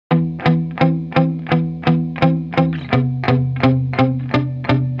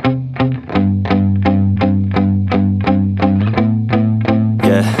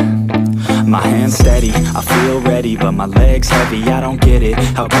my legs heavy, I don't get it.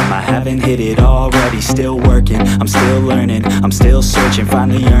 How come I haven't hit it already? Still working, I'm still learning, I'm still searching,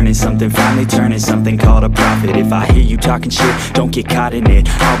 finally earning something, finally turning something called a profit. If I hear you talking shit, don't get caught in it.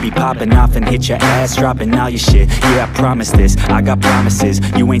 I'll be popping off and hit your ass, dropping all your shit. Yeah, I promise this, I got promises.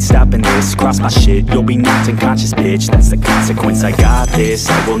 You ain't stopping this, cross my shit, you'll be knocked unconscious, bitch. That's the consequence, I got this,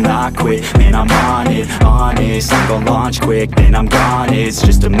 I will not quit. Man, I'm on it, honest. I'm gon' launch quick, then I'm gone. It's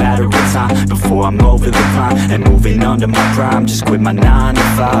just a matter of time before I'm over the climb and moving under my prime. Just quit my 9 to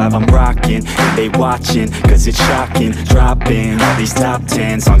 5, I'm rocking, and they watching, cause it's shocking. Dropping all these top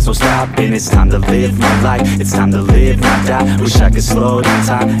 10 songs, no stopping. It's time to live my life, it's time to live, not die. Wish I could slow down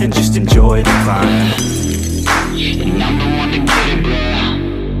time and just enjoy the climb. And I'm the one to get it, bro.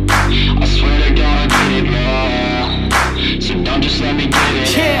 I swear to God I get it, bro. So don't just let me get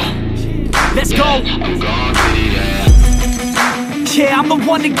it. Yeah, let's go. I'm gon' get it, yeah. Yeah, I'm the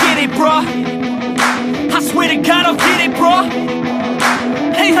one to get it, bro. I swear to God I'll get it, bro.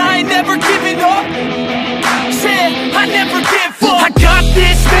 Hey, I ain't never giving up. Yeah, I never give up. I got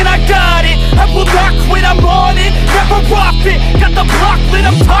this, man, I got it. I will not quit, I'm on it. Never off it. Got the block lit,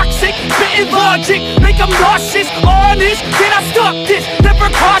 I'm toxic. Spitting logic, make them nauseous. Honest, can I stop this? Never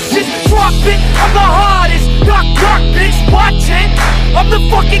cautious, drop it. I'm the hardest. Knock, knock, bitch, watch it. I'm the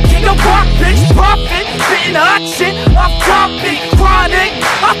fucking king of rock, bitch. Profit, spitting hot shit. I'm topic, chronic.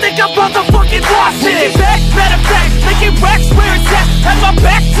 I think I'm motherfucking lost it. Taking back, matter of fact, making racks where it's at. Have my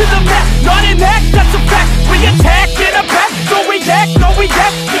back to the mat, not an act, that's a fact. We attack in a back, don't react, no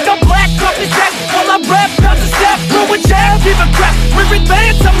react. Think I'm black, off his back, while I rap, bounce a step. Throw a jab, give a crap. We're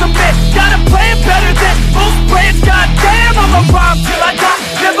advanced, I'm the man. Got a plan better than most brands. Goddamn, I'ma rhyme till I die.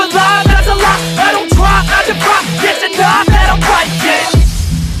 Never lie, that's a lie. I don't try, I defy. Get denied that I'm right, yeah.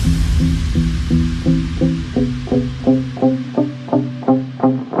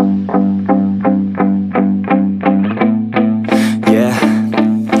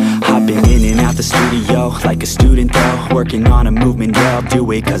 Like a student though, working on a movement, yeah, I'll do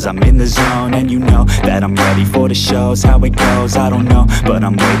it cause I'm in the zone. And you know that I'm ready for the shows. How it goes, I don't know, but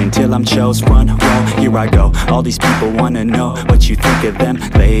I'm waiting till I'm chose. Front row, here I go. All these people wanna know what you think of them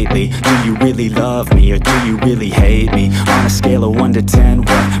lately. Do you really love me or do you really hate me? On a scale of 1 to 10,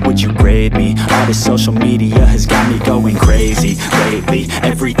 what would you grade me? All this social media has got me going crazy lately.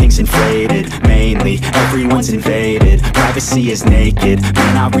 Everything's inflated, mainly everyone's invaded. Privacy is naked,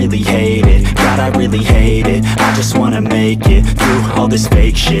 man, I really hate it. God, I really hate it. I just wanna make it through all this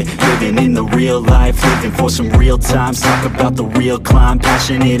fake shit. Living in the real life, living for some real times. Talk about the real climb,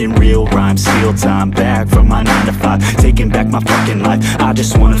 passionate in real rhymes. Steal time back from my 9 to 5, taking back my fucking life. I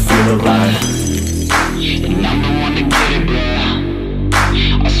just wanna feel alive. And I'm the one to get it, bro.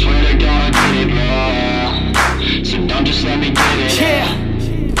 I swear to God I get it, bro. So don't just let me get it.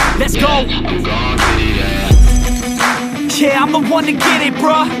 Yeah, let's go. I'm gon' get it, yeah. Yeah, I'm the one to get it,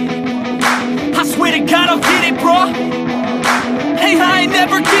 bro. I swear to God I'll get it, bro. Hey, I ain't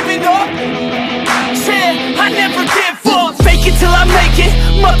never giving up. Yeah, I never give up. Fake it till I make it.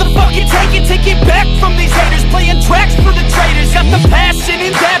 Motherfucking take it back from these haters. Playing tracks for the traitors. Got the passion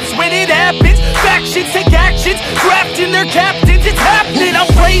in depths when it happens. Factions take actions, drafting their captains. It's happening, I'm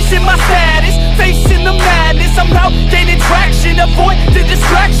raising my status, facing the madness. I'm out gaining traction, avoid the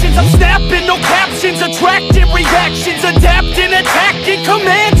distractions. I'm snapping, no captions, attracting reactions. Adapting, attacking,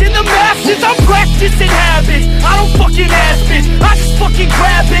 commanding the masses. I'm practicing habits, I don't fucking ask bitch, I just fucking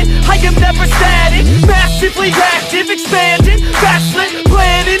grab it. I am never static, massively active, expanding, backslid,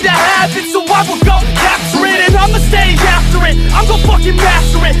 planning to have it. So I will go capture it and I'ma stay after it. I'm gon' fucking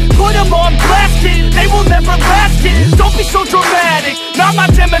master it, put them on blast, kid. They will never last, kid. Don't be so dramatic, not my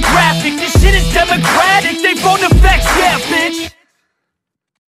demographic. This shit is democratic, they vote NEFFEX, yeah bitch.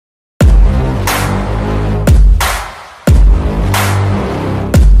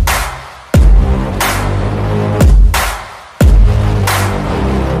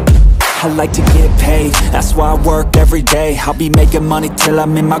 I like to get paid, that's why I work every day. I'll be making money till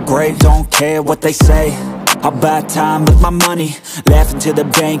I'm in my grave. Don't care what they say, I'll buy time with my money. Laughing to the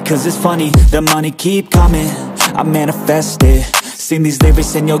bank cause it's funny. The money keep coming, I manifest it. Sing these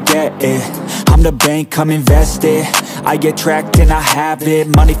lyrics and you'll get it. I'm the bank, come invest it. I get tracked and I have it.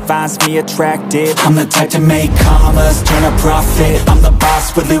 Money finds me attractive. I'm the type to make commas, turn a profit. I'm the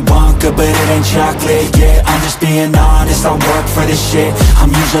boss, Willy Wonka, but it ain't chocolate. Yeah, I'm just being honest, I work for this shit.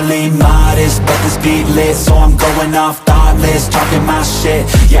 I'm usually modest, but this beat lit, so I'm going off thoughtless, talking my shit.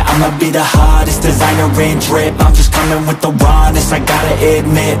 Yeah, I'ma be the hottest designer in drip. I'm just coming with the rawness. I gotta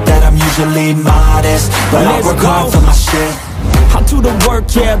admit that I'm usually modest, but I work hard for my shit. I'll do the work,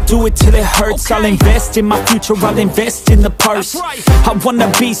 yeah, I'll do it till it hurts. I'll invest in my future, I'll invest in the purse. I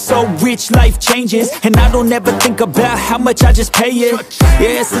wanna be so rich, life changes, and I don't ever think about how much I just pay it.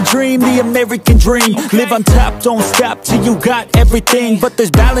 Yeah, it's the dream, the American dream. Live on top, don't stop till you got everything. But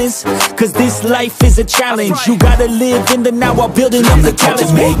there's balance, cause this life is a challenge. You gotta live in the now while building I'm in the the type to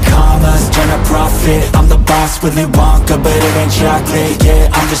challenge. make commas, turn a profit. I'm the boss, Willy Wonka, but it ain't chocolate.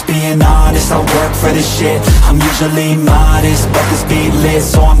 Yeah, I'm just being honest, I work for this shit. I'm usually modest, but this beat lit,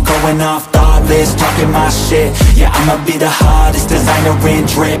 so I'm going off thoughtless, talking my shit. Yeah, I'ma be the hottest designer in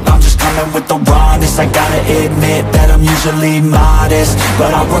drip. I'm just coming with the rawness. I gotta admit that I'm usually modest,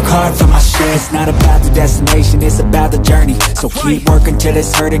 but I work hard for my shit. It's not about the destination, it's about the journey. So keep working till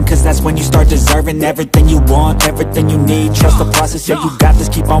it's hurting, cause that's when you start deserving everything you want, everything you need. Trust the process, yeah, you got this.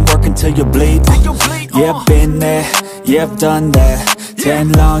 Keep on working till you bleed. Yeah, I've been there, yeah, I've done that.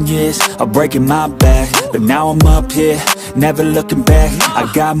 10 long years of breaking my back, but now I'm up here, never looking back.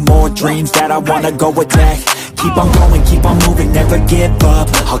 I got more dreams that I wanna go attack. Keep on going, keep on moving, never give up.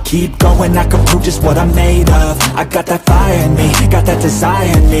 I'll keep going, I can prove just what I'm made of. I got that fire in me, got that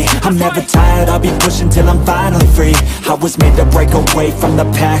desire in me. I'm never tired, I'll be pushing till I'm finally free. I was made to break away from the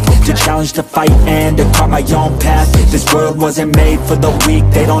pack, to challenge, to fight, and to carve my own path. This world wasn't made for the weak,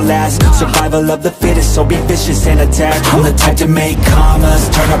 they don't last. Survival of the fittest, so be vicious and attack. I'm the type to make commas,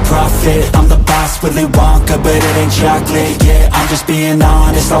 turn a profit. I'm the boss, Willy Wonka, but it ain't chocolate. Yeah, I'm just being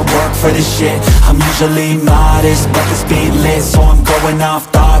honest, I work for this shit. I'm usually modest, but this beat lit, so I'm going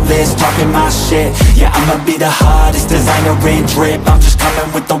off thoughtless, talking my shit. Yeah, I'ma be the hottest designer in drip. I'm just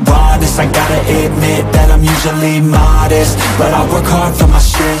coming with the rawness. I gotta admit that I'm usually modest, but I work hard for my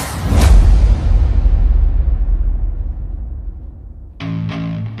shit.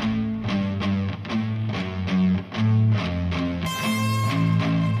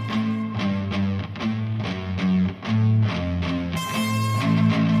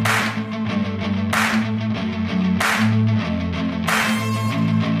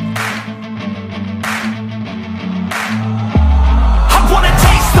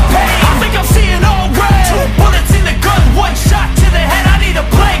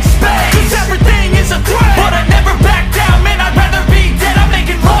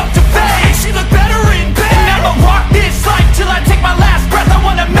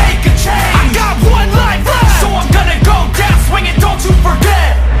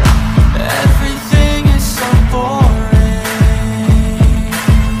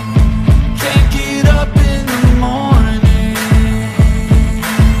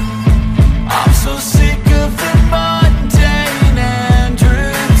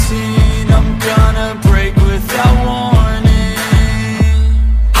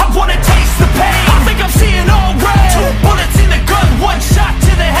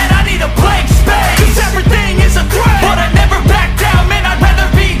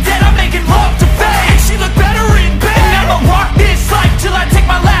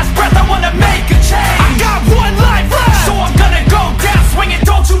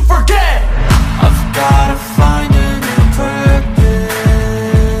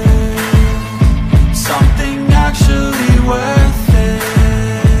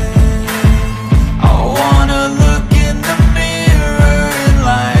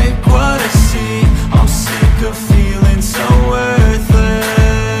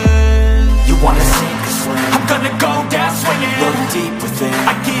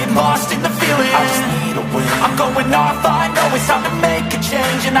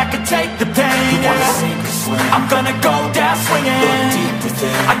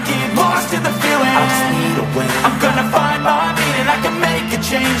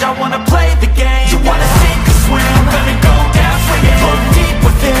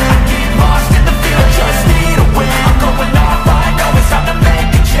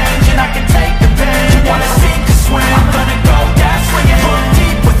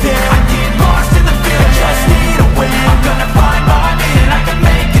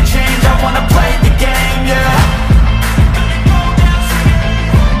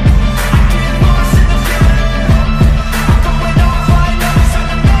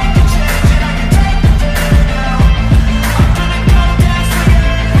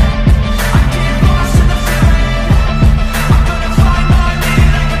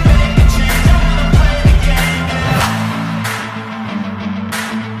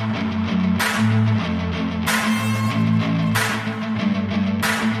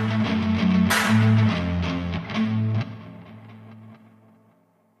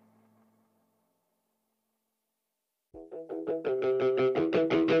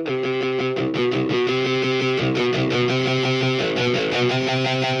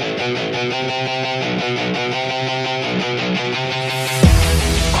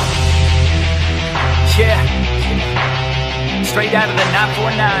 Yeah, straight out of the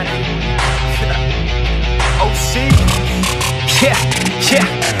 949. OC. Yeah, yeah.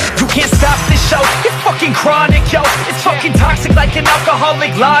 You can't stop this show. It's fucking chronic, yo. It's fucking toxic like an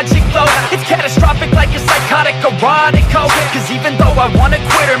alcoholic logic flow. It's catastrophic like a psychotic erotic code. Cause even though I wanna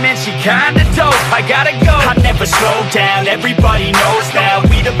quit her, man, she kinda dope. I gotta go. I never slow down, everybody knows now.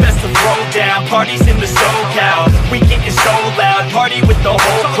 We the best to throw down, parties in the SoCal. We getting so loud, party with the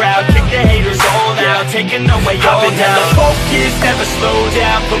whole crowd. Kick the haters all out, taking away all down. I've been hella focused, never slow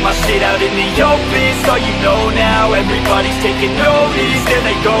down. Put my shit out in the open, so you know now. Everybody's taking notice, there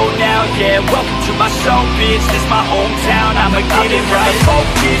they go now. Yeah, welcome to my show, bitch. This my hometown, I'ma get it right.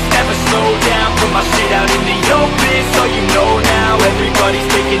 Focus, never slow down. Put my shit out in the open, so you know now. Everybody's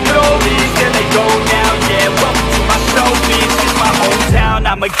taking notice, there they go now. Yeah, welcome to my show, bitch. This my hometown,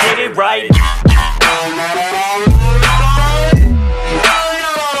 I'ma get it right.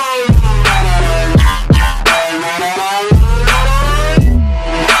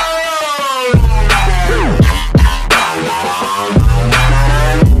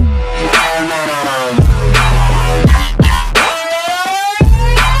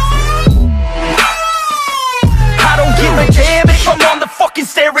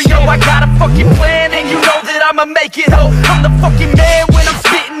 Stereo, I got a fucking plan, and you know that I'ma make it, ho. I'm the fucking man when I'm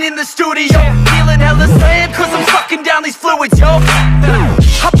spitting in the studio. Feeling hella slammed, cause I'm sucking down these fluids, yo.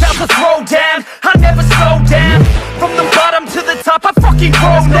 I'm about to throw down, I never slow down. From the bottom to the top, I fucking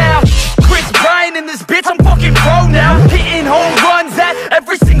grow now. Chris Bryant in this bitch, I'm fucking pro now. Hitting home runs at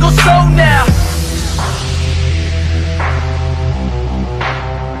every single show now.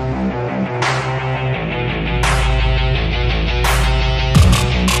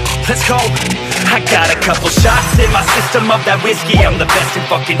 Let's go. I got a couple shots in my system of that whiskey. I'm the best in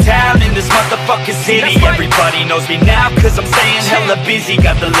fucking town, in this motherfucking city. Everybody knows me now, cause I'm staying hella busy.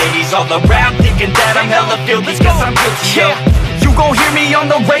 Got the ladies all around thinking that I'm hella filthy, cause I'm guilty, yo. You gon' hear me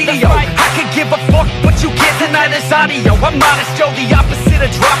on the radio. I could give a fuck, but you can't deny this audio. I'm modest, yo, the opposite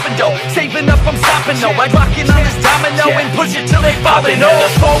of dropping dough. Saving up, I'm stopping, no. I lock in on this domino and push it till they falling. I've been hella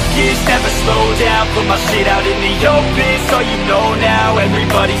focused, never slow down. Put my shit out in the open, so you know now.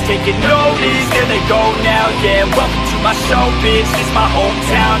 Everybody's taking notice, there they go now. Yeah, welcome to my show, bitch. This my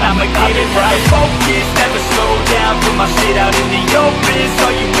hometown, I'ma get it right. Focus, never slow down. Put my shit out in the open, so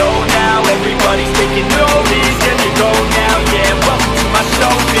you know now. Everybody's taking notice, there they go now. Yeah, welcome to my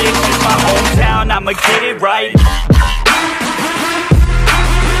show, bitch. This my hometown, I'ma get it right.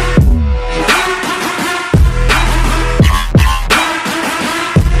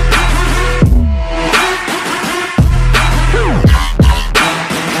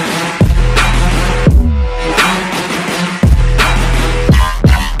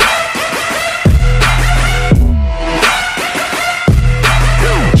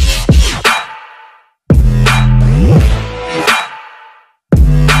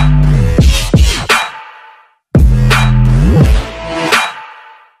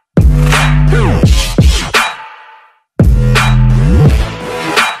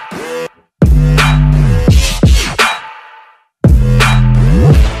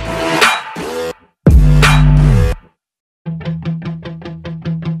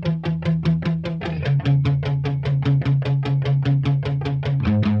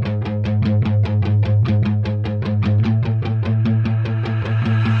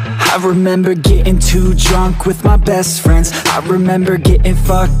 I remember getting too drunk with my best friends. I remember getting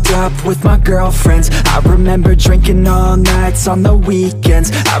fucked up with my girlfriends. I remember drinking all nights on the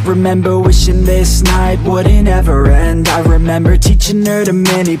weekends. I remember wishing this night wouldn't ever end. I remember teaching her to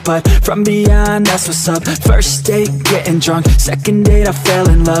mini putt from beyond, that's what's up. First date, getting drunk. Second date, I fell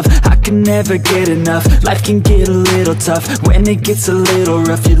in love. I can never get enough. Life can get a little tough when it gets a little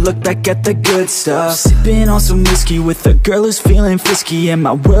rough. You look back at the good stuff. Sipping on some whiskey with a girl who's feeling frisky, and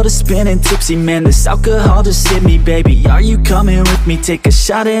my world is spinning tipsy. Man, this alcohol just hit me, baby. Are you coming with me? Take a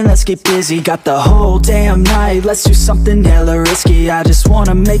shot and let's get busy. Got the whole damn night, let's do something hella risky. I just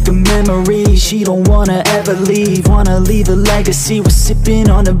wanna make a memory. She don't wanna ever leave, wanna leave a legacy. We're sipping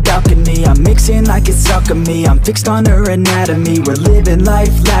on the balcony, I'm mixing like it's alchemy. I'm fixed on her anatomy. We're living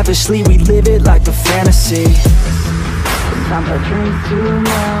life lavishly, we live it like a fantasy. Sometimes I drink too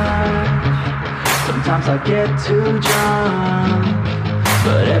much, sometimes I get too drunk,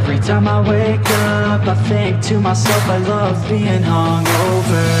 but every time I wake up, I think to myself, I love being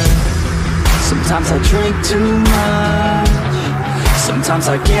hungover. Sometimes I drink too much, sometimes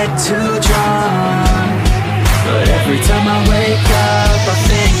I get too drunk, but every time I wake up, I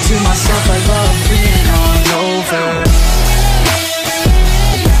think to myself, I love being hungover.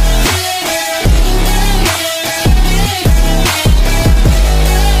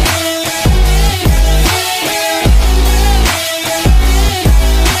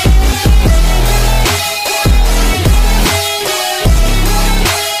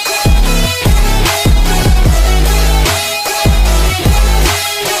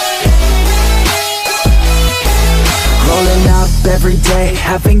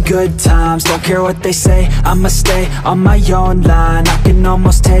 having good times. Don't care what they say, I'ma stay on my own line. I can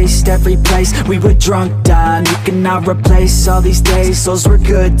almost taste every place we were drunk dine. You cannot replace all these days, those were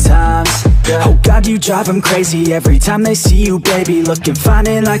good times. Oh God, you drive them crazy every time they see you, baby. Looking fine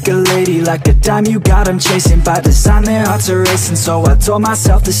and like a lady, like a dime you got them chasing. By design their hearts are racing, so I told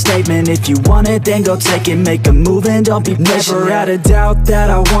myself the statement: if you want it, then go take it. Make a move and don't be patient. Never had a doubt that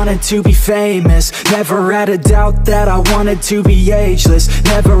I wanted to be famous. Never had a doubt that I wanted to be ageless.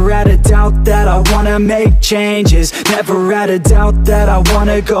 Never had a doubt that I wanna make changes. Never had a doubt that I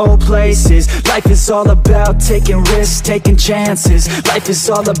wanna go places. Life is all about taking risks, taking chances. Life is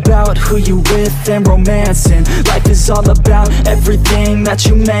all about who you with and romancing. Life is all about everything that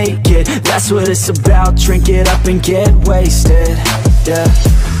you make it. That's what it's about. Drink it up and get wasted. Yeah.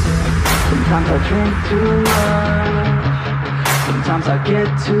 Sometimes I drink too much, sometimes I get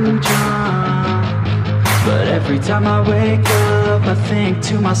too drunk, but every time I wake up I think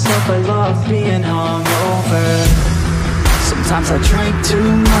to myself I love being hungover. Sometimes I drink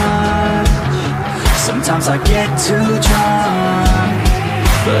too much, sometimes I get too drunk,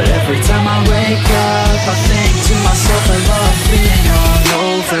 but every time I wake up I think to myself I love being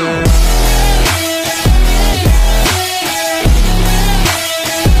hungover.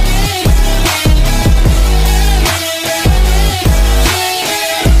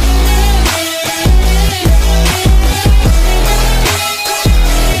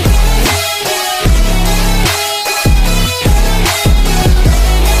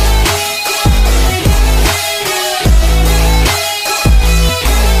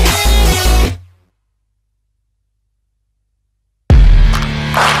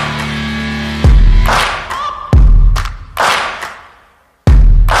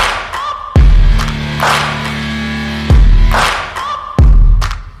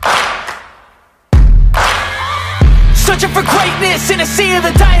 Searching for greatness in a sea of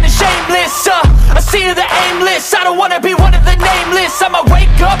the dying and shameless, a sea of the aimless. I don't wanna be one of the nameless. I'ma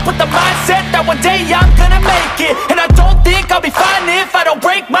wake up with the mindset that one day I'm gonna make it, and I don't think I'll be fine if I don't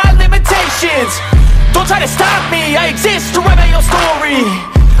break my limitations. Don't try to stop me, I exist to write my own story.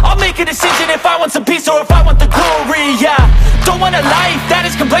 I'll make a decision if I want some peace or if I want the glory. Yeah, don't want a life that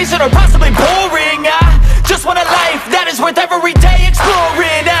is complacent or possibly boring. I just want a life that is worth every day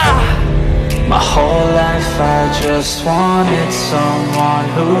exploring. My whole life I just wanted someone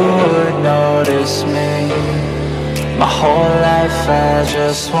who would notice me. My whole life I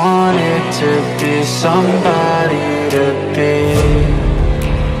just wanted to be somebody to be.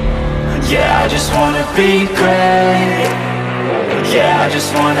 Yeah, I just wanna be great. Yeah, I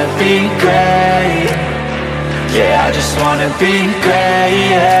just wanna be great. Yeah, I just wanna be great.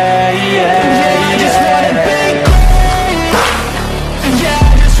 Yeah, yeah, I just wanna be great. Yeah,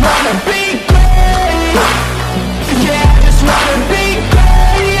 I just wanna be great. Yeah, I just wanna be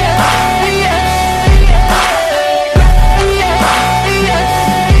great. Yeah, yeah,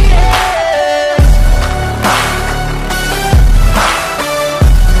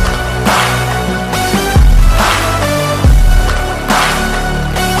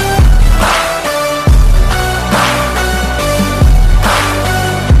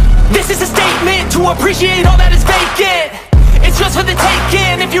 this is a statement to appreciate all that is vacant. It's just for the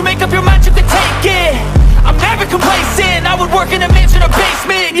taking. If you make up your mind, you can take it. I'm never complacent. I would work in a mansion or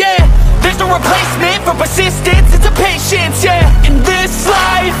basement. Yeah, there's no replacement for persistence. It's a patience. Yeah, in this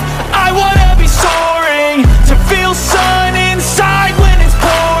life I wanna be soaring, to feel sun inside when it's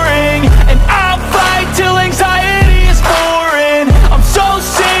pouring, and I'll fight till anxiety is foreign. I'm so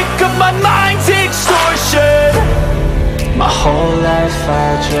sick of my mind's extortion. My whole life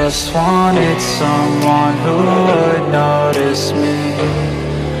I just wanted someone who would notice me.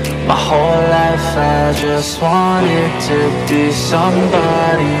 My whole life I just wanted to be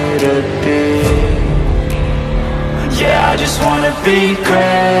somebody to be. Yeah, I just wanna be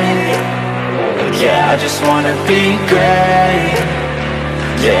great. Yeah, I just wanna be great.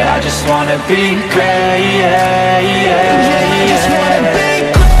 Yeah, I just wanna be great. Yeah, yeah, yeah, I just wanna be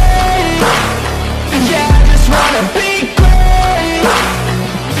great. Yeah, I just wanna be great.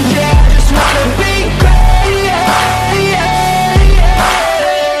 Yeah, I just wanna be great. Yeah, yeah,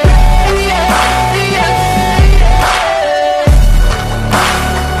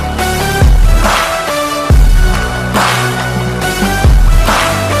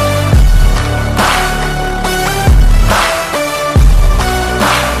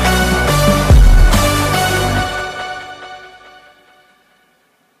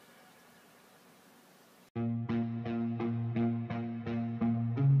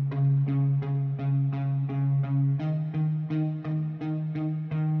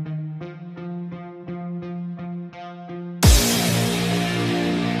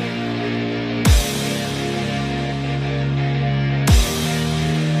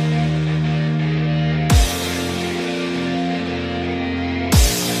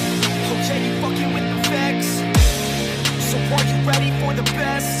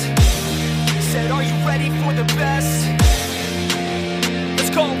 best. Said, are you ready for the best?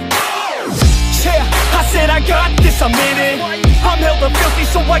 Let's go. Yeah, I said I got this, I'm in it. I'm hella filthy,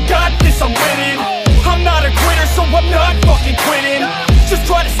 so I got this, I'm winning. I'm not a quitter, so I'm not fucking quitting. Just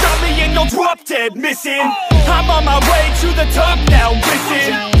try to stop me and you'll drop dead missing. I'm on my way to the top now,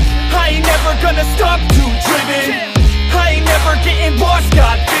 listen. I ain't never gonna stop, too driven. I ain't never getting lost,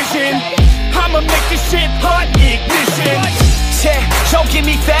 got vision. I'ma make this shit hot, ignition. Yeah, don't give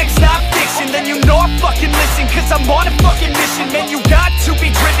me facts, not fiction. Then you know I fucking listen, cause I'm on a fucking mission. Man, you got to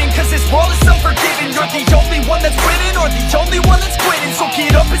be driven, cause this world is unforgiving. You're the only one that's winning, or the only one that's quitting. So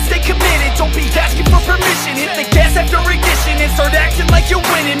get up and stay committed, don't be asking for permission. Hit the gas after ignition and start acting like you're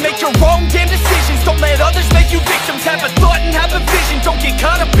winning. Make your own damn decisions, don't let others make you victims. Have a thought and have a vision, don't get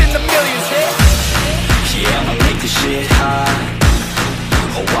caught up in the millions. Yeah, I'ma make this shit hot.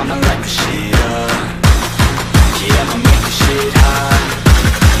 Oh, I'ma light the shit up. Yeah, I'ma make this shit hot.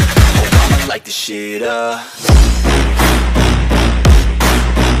 Oh, I'ma light the shit up.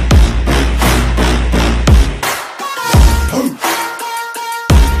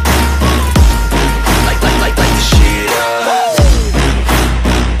 Light the shit up.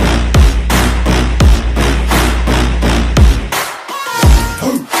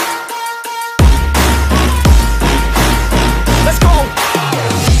 Let's go.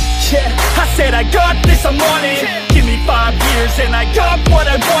 Yeah, I said I got this, I'm on it. Give me 5 years and I got what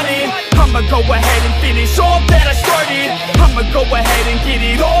I wanted. I'ma go ahead and finish all that I started. I'ma go ahead and get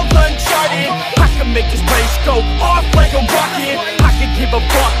it all uncharted. I can make this place go off like a rocket. I can give a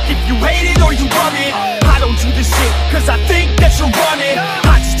fuck if you hate it or you love it. I don't do this shit cause I think that you're on it.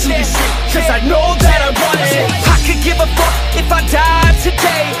 I just do this shit cause I know that I want it. I could give a fuck if I die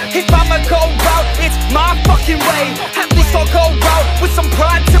today. If I'ma go out, it's my fucking way. At least I'll go out with some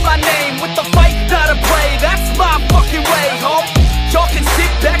pride to my name. With the fight that I play, that's my fucking way, ho. Y'all can sit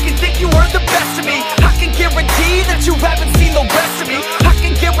back and think you heard the best of me. I can guarantee that you haven't seen the rest of me. I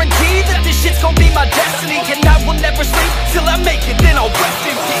can guarantee that this shit's gonna be my destiny. And I will never sleep till I make it, then I'll rest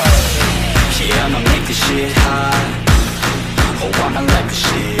in peace. Yeah, I'ma make this shit hot. Oh, I'ma light the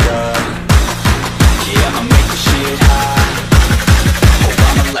shit up. Yeah, I'ma make this shit hot. Oh,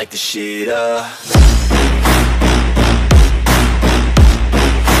 I'ma light the shit up.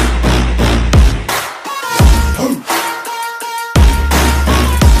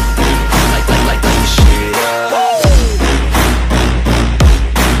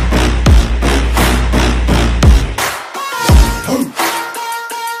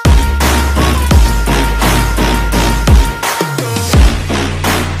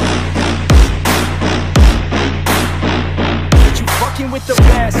 With the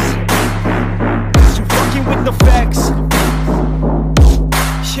best, you fucking with the facts.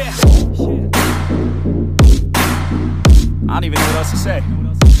 Yeah. I don't even know what else to say.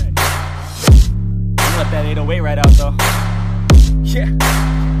 I'm let that 808 right out though. Yeah.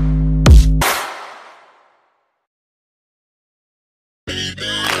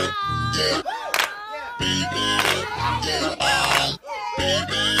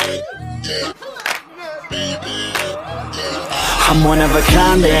 I'm one of a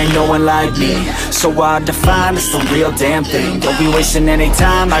kind, there ain't no one like me. So hard to find, it's the real damn thing. Don't be wasting any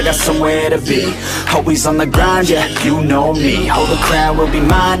time, I got somewhere to be. Always on the grind, yeah, you know me. Hold the crown will be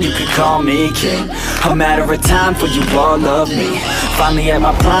mine, you can call me king. A matter of time for you all love me. Finally at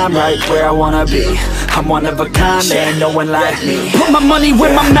my prime, right where I wanna be. I'm one of a kind, there ain't no one like me. Put my money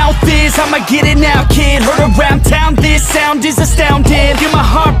where my mouth is, I'ma get it now, kid. Heard around town, this sound is astounding. Feel my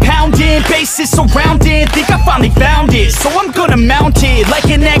heart pounding, bass is surrounding. Think I finally found it, so I'm gonna mount it. Like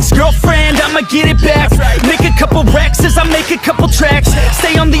an ex-girlfriend, I'ma get it back. Make a couple racks as I make a couple tracks.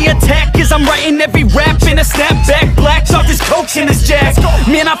 Stay on the attack as I'm writing every rap. In a snapback, black off this coke and this jack.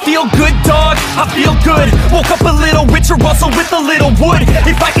 Man, I feel good, dog, I feel good. Woke up a little richer, also with a little wood.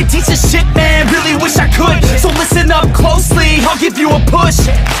 If I could teach this shit, man, really wish I could. So listen up closely, I'll give you a push.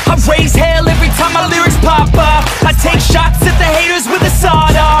 I raise hell every time my lyrics pop off. I take shots at the haters with a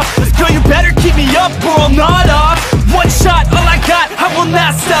sawed off. Girl, you better keep me up or I'll nod off. One shot, all I got, I will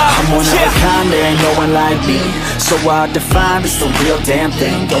not stop. I'm one of a kind, there ain't no one like me. So hard to find, it's the real damn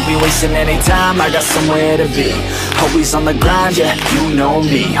thing. Don't be wasting any time, I got somewhere to be. Always on the grind, yeah, you know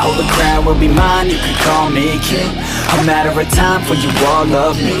me. Hold the crown will be mine, you can call me king. A matter of time for you all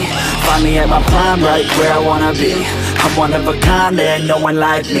love me. Find me at my prime, right where I wanna be. I'm one of a kind, there ain't no one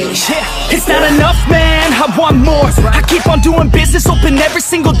like me. Yeah, it's not enough, man, I want more. I keep on doing business, open every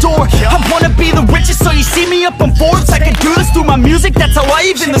single door. I wanna be the richest, so you see me up on Forbes. I can do this through my music, that's how I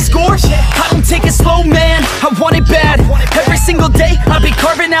even the score. I don't take it slow, man, I want it bad. Every single day, I'll be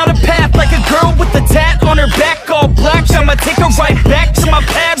carving out a path. Like a girl with a tat on her back, all black. I'ma take her right back to my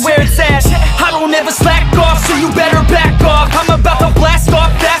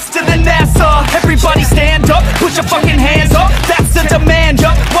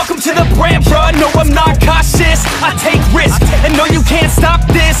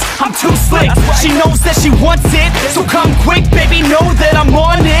says she wants it, so come quick, baby, know that I'm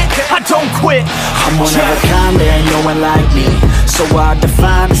on it. I don't quit. I'm one of a kind, there ain't no one like me. So hard to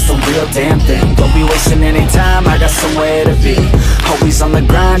find, it's the real damn thing. Don't be wasting any time, I got somewhere to be. Always on the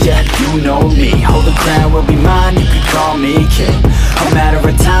grind, yeah, you know me. Hold the crown will be mine, you can call me king. A matter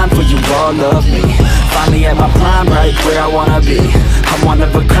of time for you all love me. Finally at my prime, right where I wanna be. I'm one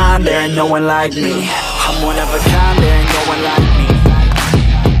of a kind, there ain't no one like me. I'm one of a kind, there ain't no one like me.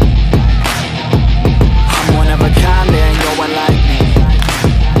 I'm one of a kind, there ain't no one like me.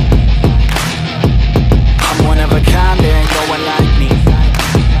 I'm one of a kind, there ain't no one like me.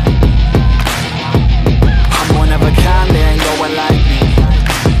 I'm one of a kind, there ain't no one like me.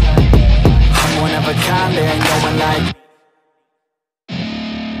 I'm one of a kind, there ain't no one like me.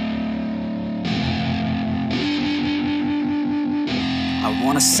 I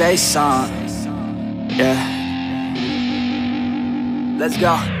wanna say something, yeah. Let's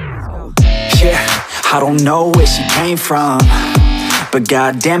go. Yeah, I don't know where she came from, but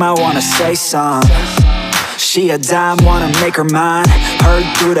goddamn, I wanna say something. She a dime, wanna make her mine. Heard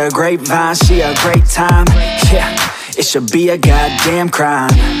through the grapevine, she a great time. Yeah, it should be a goddamn crime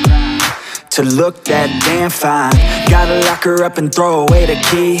to look that damn fine. Gotta lock her up and throw away the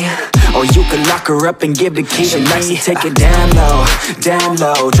key, or you can lock her up and give the key to me. Take it down low,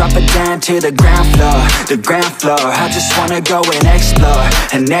 drop it down to the ground floor, the ground floor. I just wanna go and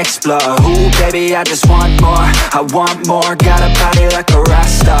explore, ooh baby, I just want more, I want more. Got a body like a rock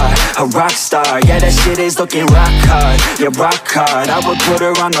star, yeah, that shit is looking rock hard, yeah, rock hard. I would put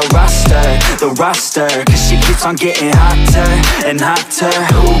her on the roster, cause she keeps on getting hotter and hotter.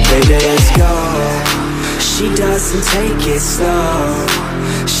 Ooh baby, let's go. She doesn't take it slow,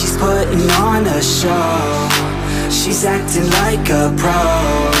 she's putting on a show. She's acting like a pro.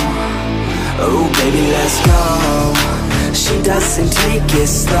 Oh baby, let's go. She doesn't take it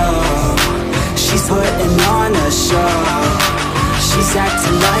slow, she's putting on a show. She's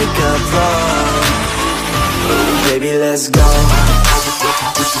acting like a pro. Oh baby, let's go.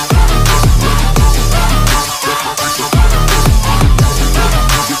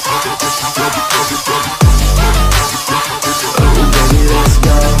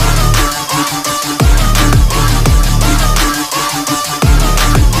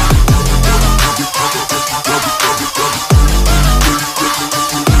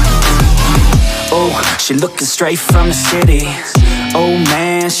 She looking straight from the city. Oh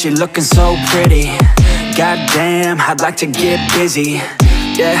man, she looking so pretty. Goddamn, I'd like to get busy.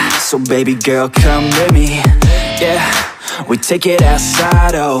 Yeah, so baby girl, come with me. Yeah, we take it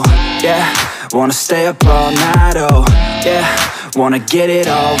outside, oh yeah. Wanna stay up all night, oh yeah. Wanna get it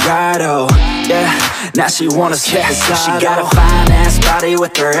all right, oh yeah. Now she wanna slip aside. She got a fine ass body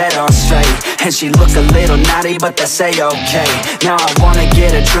with her head on straight, and she look a little naughty, but that's a-okay. Now I wanna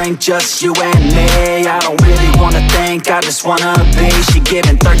get a drink, just you and me. I don't really wanna think, I just wanna be. She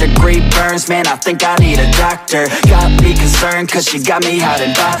giving third-degree burns, man, I think I need a doctor. Got me concerned, cause she got me hot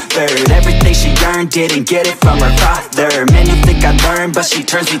and bothered. Everything she earned, didn't get it from her father. Man, you think I learned, but she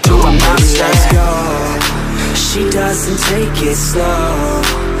turns me to a monster. Let's go. She doesn't take it slow,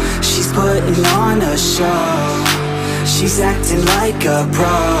 she's putting on a show. She's acting like a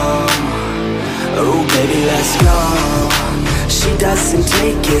pro. Oh baby, let's go. She doesn't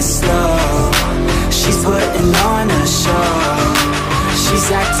take it slow, she's putting on a show.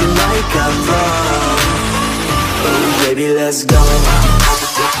 She's acting like a pro. Oh baby, let's go.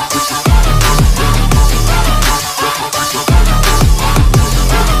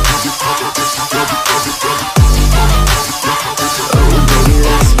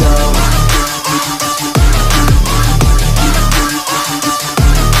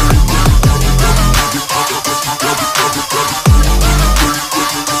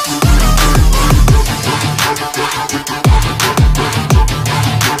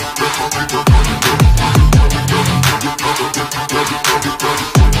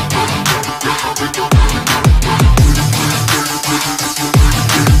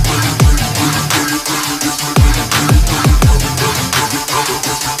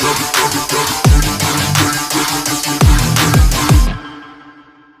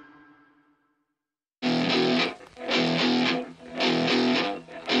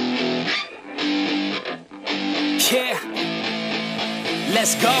 Yeah,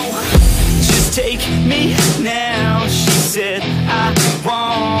 let's go. Just take me now, she said. I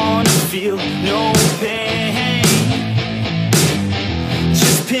wanna feel no pain.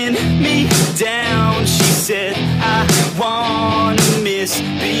 Just pin me down, she said. I wanna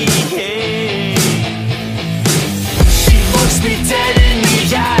misbehave. She looks me dead in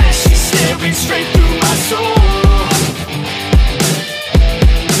the eyes, she's staring straight through my soul.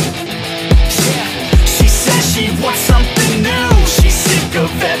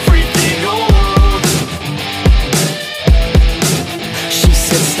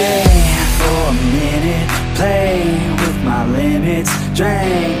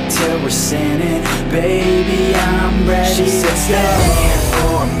 stay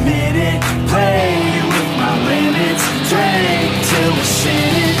for a minute, play with my limits, drink till we're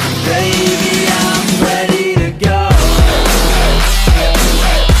sinning. Baby, I'm ready to go.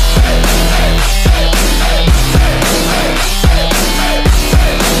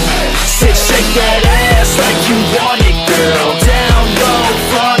 Sit, shake that ass like you want it, girl. Down low,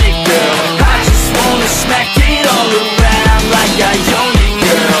 front it, girl. I just wanna smack it all around like I own it,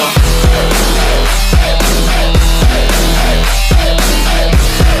 girl.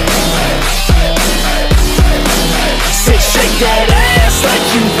 Sit, shake that ass like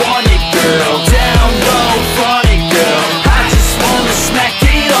you want it, girl. Down low, front it, girl. I just wanna smack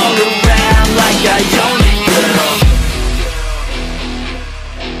it all around like I own it, girl.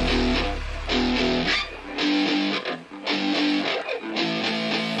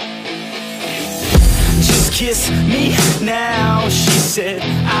 Just kiss me now, she said,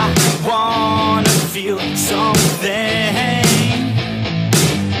 I wanna feel something.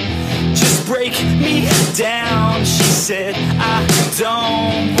 Just break me down, she said, I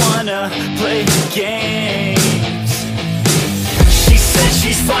don't wanna play games. She said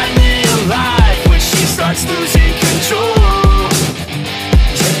she's finally alive when she starts losing control.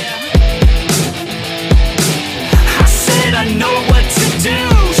 I said I know what to do,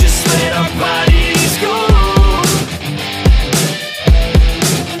 just let our bodies go.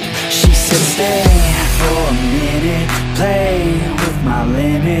 She said stay for a minute, play with my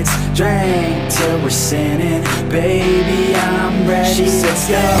limits, drink till we're sinning. Baby, I'm ready. She said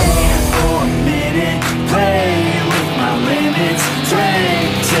stay for a minute, play with my limits,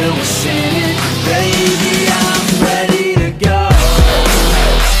 drink till we're sinning. Baby, I'm ready to go.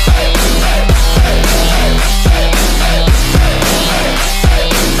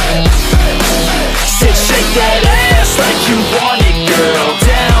 Sit, shake that ass like you want it, girl.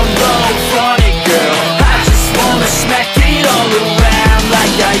 Down low, front it, girl. I just wanna smack it all around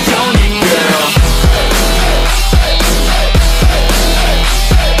like I own it, girl.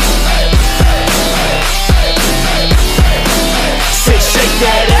 Sit, shake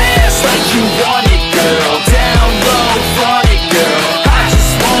that ass like you want it, girl. Down low, front it, girl. I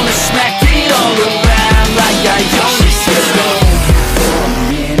just wanna smack it all around like I own it, girl. For a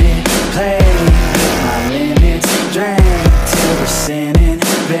minute, play with my limits, drink till we're sinning.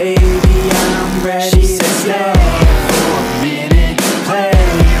 Baby, I'm ready to stay for a minute, play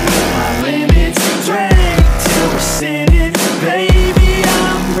with my limits, drink till we're sinning. Baby,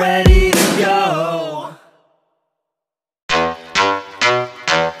 I'm ready to go.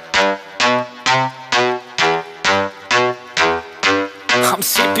 I'm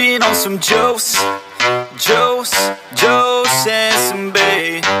sipping on some juice, juice, juice and some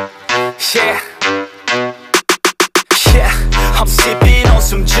bae. Yeah, yeah, I'm sipping on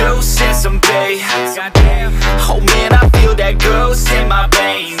some juice and some bae. Oh man, I feel that ghost in my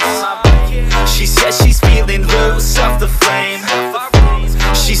veins. She said she's feeling loose off the flame.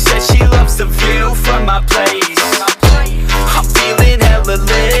 She said she loves the view from my place. I'm feeling hella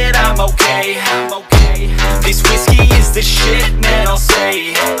lit, I'm okay. This whiskey is the shit, man, I'll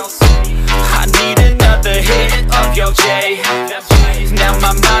say. I need another hit of your J. Now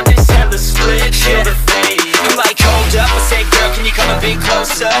my mind is hella split, feel the fade. I'm like, hold up, I say, girl, can you come a bit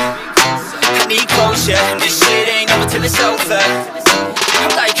closer? I need closure, and this shit ain't over till it's over.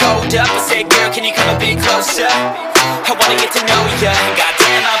 I'm like, hold up, I say, girl, can you come a bit closer? I wanna get to know ya, and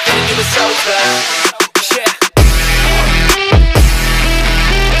goddamn, I'm feeling you it's over. Yeah.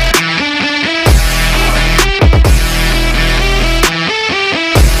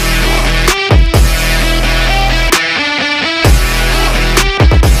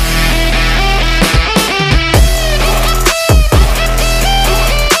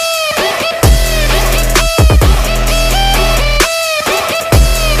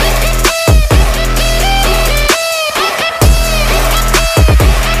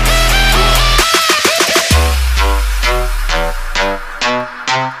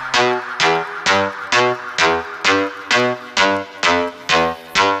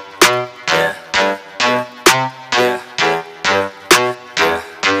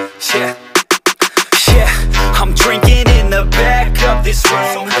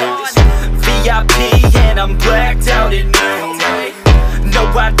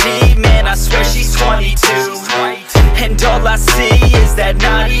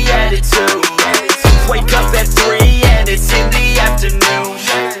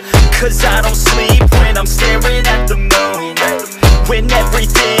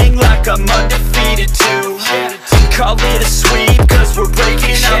 call it a sweep, cause we're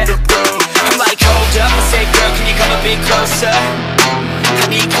breaking up the rules. I'm like, hold up, I say, girl, can you come a bit closer? I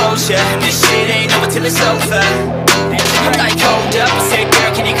need closure, and this shit ain't over till it's over. I'm like, hold up, I say,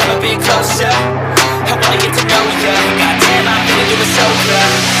 girl, can you come a bit closer? I wanna get to know ya, goddamn, I think it was over.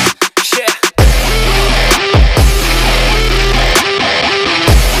 Yeah.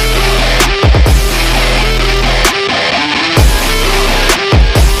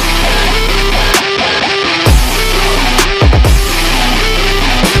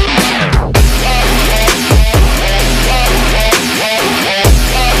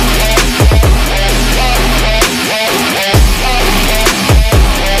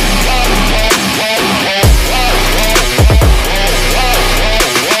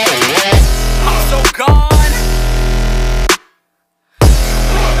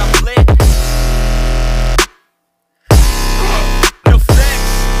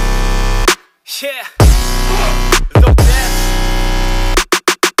 Yeah, the best.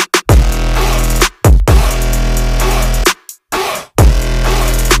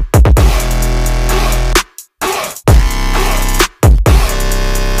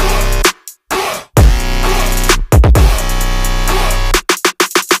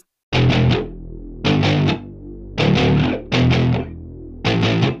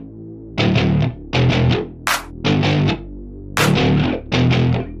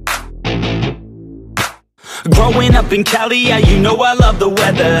 Growing up in Cali, yeah, you know I love the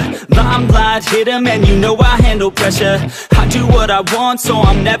weather. Limelight hit 'em and you know I handle pressure. I do what I want, so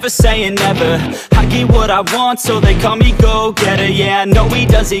I'm never saying never. I get what I want, so they call me go-getter. Yeah, I know he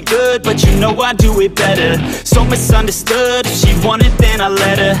does it good, but you know I do it better. So misunderstood, if she wanted then I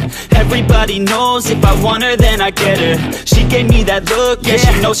let her. Everybody knows if I want her then I get her. She gave me that look, yeah,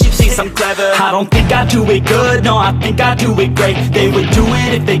 she knows she thinks I'm clever. I don't think I do it good, no, I think I do it great. They would do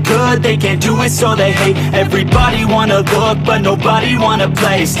it if they could, they can't do it so they hate. Everybody wanna look, but nobody wanna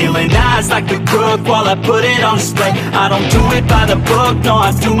play. Stealing eyes like a crook while I put it on display. I don't do it by the book, no,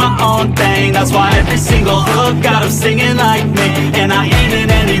 I do my own thing. That's why every single hook got 'em singing like me. And I ain't in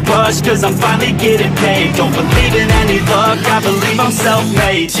any rush, cause I'm finally getting paid. Don't believe in any luck, I believe I'm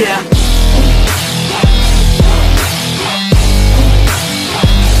self-made, yeah.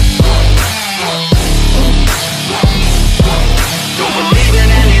 Don't believe in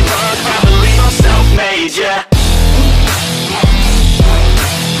any luck, I believe I'm self-made, yeah.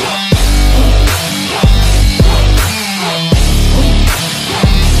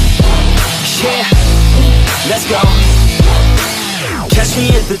 Yeah, let's go. Catch me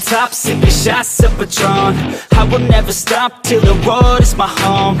at the top, sipping shots of Patron. I will never stop till the road is my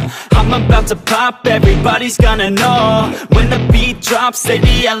home. I'm about to pop, everybody's gonna know. When the beat drops, they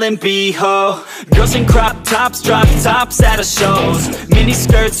be yelling B-ho. Girls in crop tops, drop tops at our shows. Mini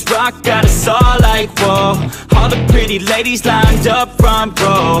skirts rock, got us all like whoa. All the pretty ladies lined up front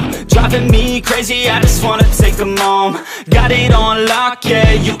row. Driving me crazy, I just wanna take them home. Got it on lock,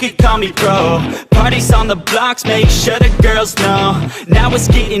 yeah, you could call me pro. Parties on the blocks, make sure the girls know. Now it's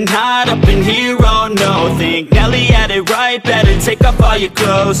getting hot up in here, oh no. Think Nelly had it right, better take off all your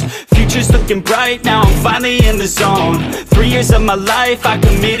clothes. Future's looking bright, now I'm finally in the zone. 3 years of my life, I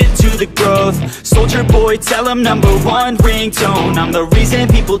committed to the growth. Soldier boy, tell him #1 ringtone. I'm the reason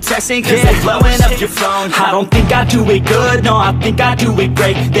people texting, cause they're blowing up your phone. I don't think I do it good, no, I think I do it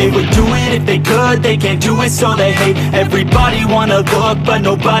great. They would do it if they could, they can't do it so they hate. Everybody wanna look, but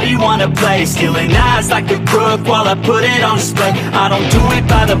nobody wanna play. Stealing eyes like a crook while I put it on display. I don't do it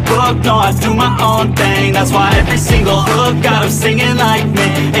by the book, no, I do my own thing. That's why every single hook got 'em singing like me.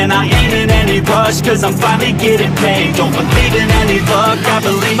 And I ain't in any rush, cause I'm finally getting paid. Don't believe in any luck, I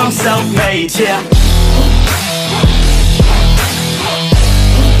believe I'm self-made, yeah.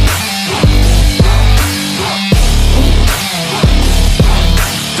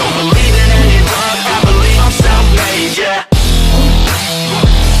 Don't believe in any luck, I believe I'm self-made, yeah.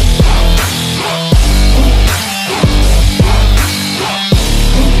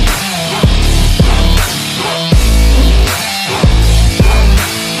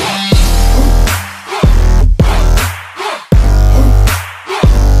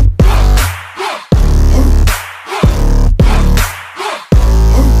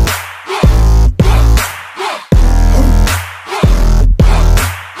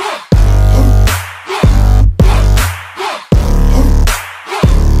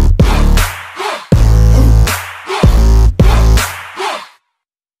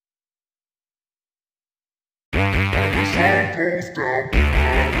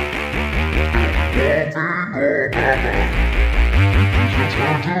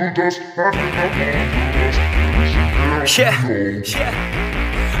 Yeah,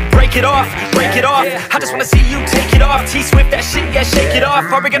 yeah. Break take it off, break it off. I just wanna see you take it off. T-Swift, that shit, yeah, shake it off.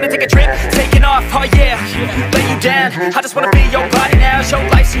 Are we gonna take a trip? Taking off, oh yeah, lay you down. I just wanna be your body now. Your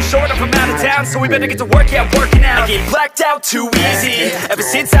life's too short, I'm from out of town, so we better get to work, yeah, working out. I get blacked out too easy, ever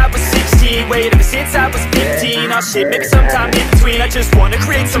since I was 16. Wait, ever since I was 15. Oh shit, maybe sometime in between. I just wanna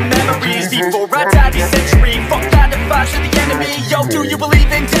create some memories before I die this century. Fuck 9 to 5 to the enemy. Yo, do you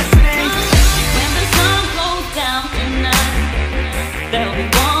believe in destiny? When the sun goes down tonight, there'll be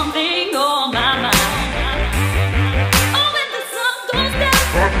one thing on my mind. Oh, when the sun goes down,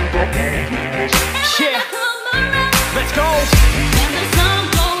 Yeah, let's go. when the sun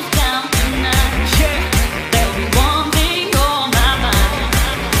goes down tonight, Yeah, there'll be one thing on my mind.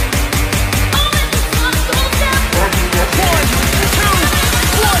 Oh, when the sun goes down, 1, 2,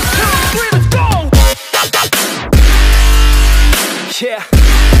 1, 2, 3, let's go. Yeah.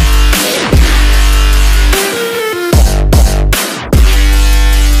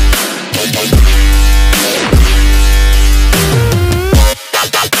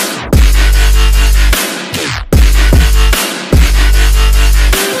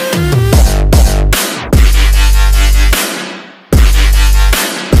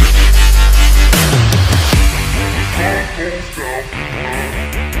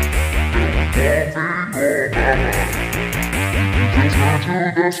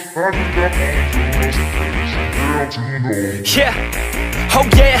 Yeah, oh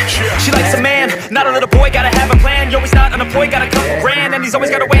yeah, she likes a man, not a little boy, gotta have a plan. Yo, he's not unemployed, got a couple grand, and he's always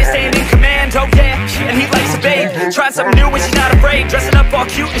got a way of staying in command. Oh yeah, and he likes a babe, trying something new and she's not afraid. Dressing up all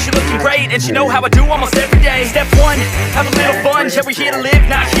cute and she looking great, and she know how I do almost every day. Step 1, have a little fun, yeah, we're here to live,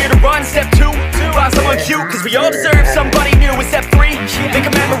 not here to run. Step 2, find someone cute, cause we all deserve somebody new. And step 3, make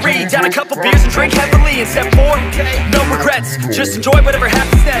a memory, down a couple beers and drink heavily. And step 4, no regrets, just enjoy whatever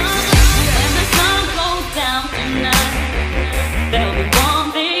happens next. when the sun goes down tonight, there'll be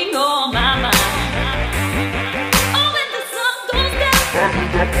one thing on my mind. Oh, when the sun goes down,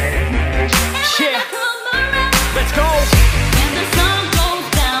 Yeah, come around. let's go. When the sun goes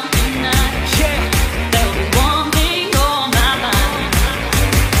down tonight, Yeah, there'll be one thing on my mind.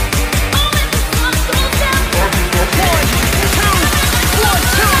 Oh, when the sun goes down, 1, 2, 1,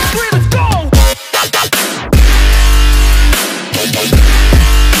 2, 3, let's go.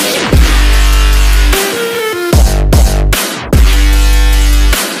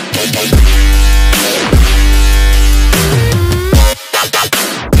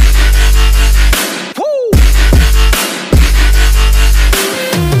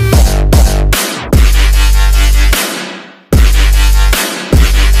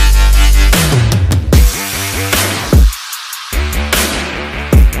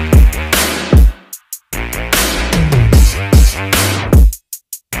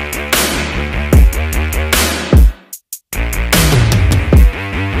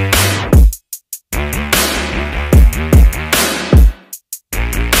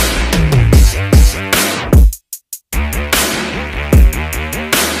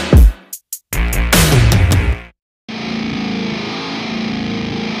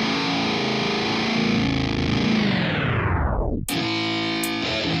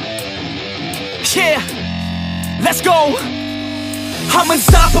 Yeah, let's go. I'm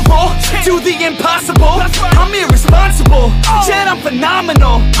unstoppable, do the impossible. I'm irresponsible, yet I'm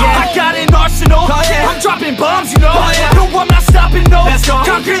phenomenal. I got an arsenal, I'm dropping bombs, you know. No, I'm not stopping, no.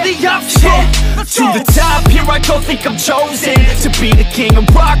 Conquer the obstacle. To the top, here I go, think I'm chosen to be the king of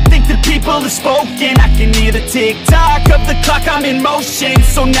rock, think the people have spoken. I can hear the tick-tock of the clock, I'm in motion.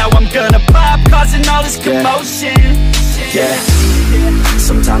 So now I'm gonna pop, causing all this commotion. Yeah,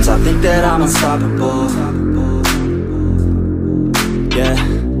 sometimes I think that I'm unstoppable. Yeah,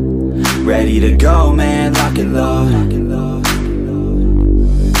 ready to go, man, lock and load.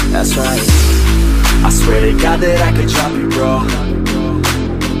 That's right, I swear to God that I could drop it, bro.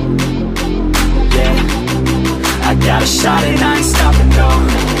 Yeah, I got a shot and I ain't stopping, no.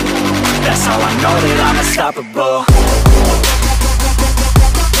 That's how I know that I'm unstoppable.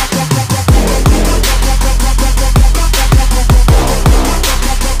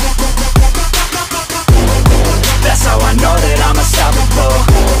 That's how I know that I'm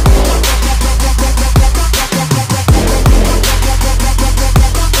unstoppable.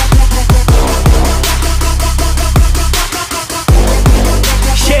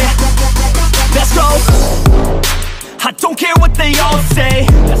 Yeah, let's go. I don't care what they all say.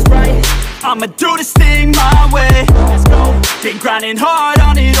 That's right, I'ma do this thing my way. Let's go. Been grinding hard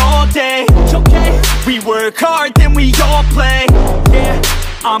on it all day. Okay, we work hard, then we all play. Yeah,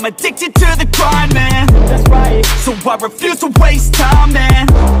 I'm addicted to the grind, man. That's right, so I refuse to waste time, man.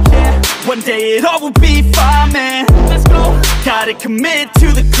 Yeah, one day it all will be fine, man. Let's go. Gotta commit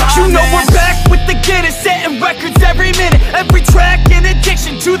to the climb. You know we're back with the Guinness, setting records every minute, every track. In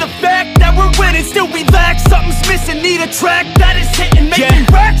addiction to the fact that we're winning, still we lack something's missing. Need a track that is hitting, making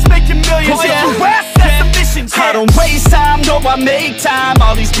racks, making millions. Oh, yeah. If you ask, that's the mission. I don't waste time, no, I make time.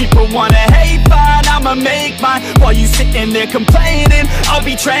 All these people wanna hate, fine, I'ma make mine. While you sitting there complaining, I'll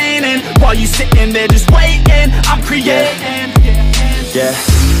be training. While you sitting there just waiting, I'm creating. Yeah,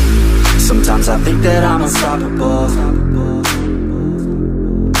 sometimes I think that I'm unstoppable.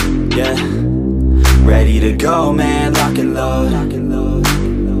 Yeah, ready to go, man, lock and load.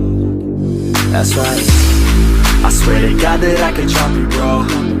 That's right, I swear to God that I could drop you, bro.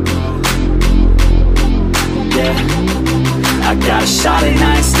 Yeah, I got a shot and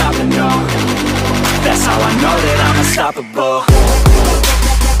I ain't stopping, no. That's how I know that I'm unstoppable.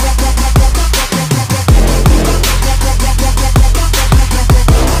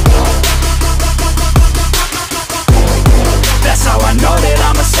 That's how I know that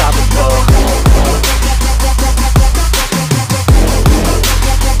I'm unstoppable.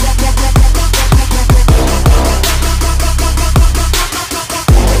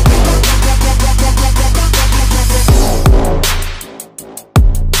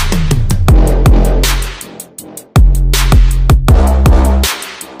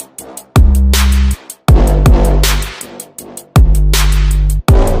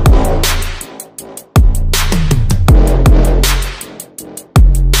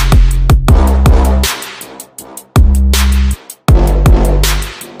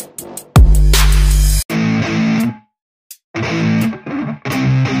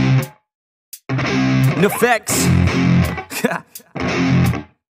 NEFFEX.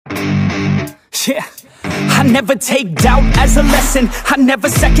 Yeah, I never take doubt as a lesson. I never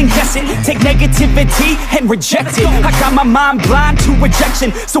second guess it. Take negativity and reject it. I got my mind blind to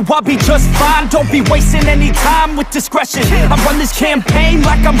rejection, so I'll be just fine. Don't be wasting any time with discretion. I run this campaign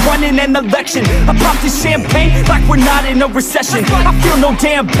like I'm running an election. I pop this champagne like we're not in a recession. I feel no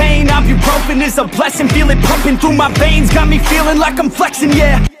damn pain. Ibuprofen is a blessing. Feel it pumping through my veins. Got me feeling like I'm flexing,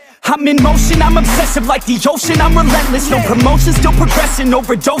 yeah. I'm in motion, I'm obsessive like the ocean, I'm relentless. No promotion, still progressing,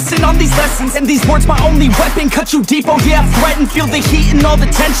 overdosing on these lessons. And these words my only weapon, cut you deep, oh yeah, I threaten. Feel the heat and all the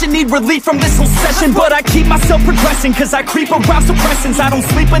tension, need relief from this whole session. But I keep myself progressing, cause I creep around suppressants. I don't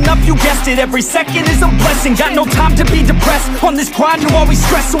sleep enough, you guessed it, every second is a blessing. Got no time to be depressed, on this grind you're always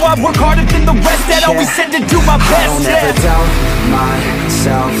stressed. So I work harder than the rest, that always said to do my best. I don't ever doubt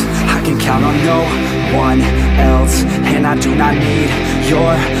myself, I can count on no one else. And I do not need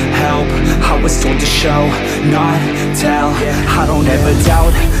your help, I was told to show, not tell. I don't ever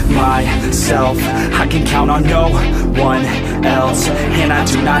doubt myself, I can count on no one else. And I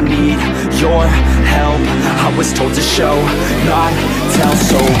do not need your help, I was told to show, not tell.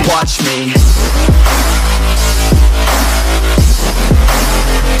 So watch me.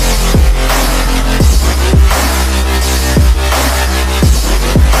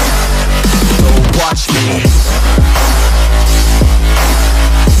 So watch me.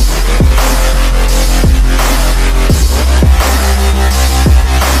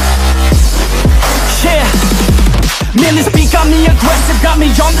 Man, this beat got me aggressive, got me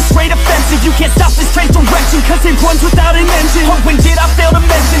on the straight offensive. You can't stop this train direction, cause it runs without an engine. Oh, when did I fail to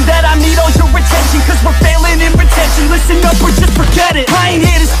mention that I need all your attention? Cause we're failing in retention, listen up or just forget it. I ain't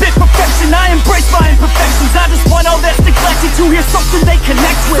here to spit perfection, I embrace my imperfections. I just want all that's neglected to hear something they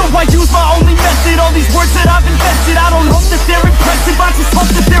connect with. So I use my only method, all these words that I've invested. I don't hope that they're impressive, I just hope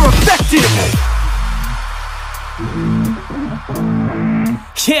that they're effective.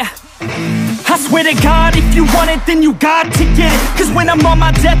 Yeah, I swear to God, if you want it, then you got to get it. Cause when I'm on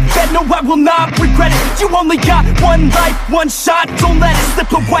my deathbed, no, I will not regret it. You only got one life, one shot, don't let it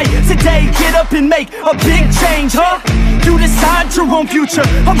slip away. Today, get up and make a big change, huh? You decide your own future,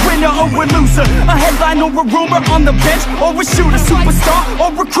 a winner or a loser, a headline or a rumor, on the bench or a shooter, superstar or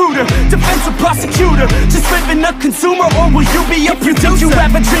recruiter, defensive prosecutor, just living a consumer, or will you be a producer? If you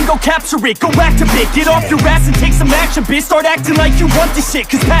have a dream, go capture it, go activate, get off your ass and take some action, bitch. Start acting like you want this shit,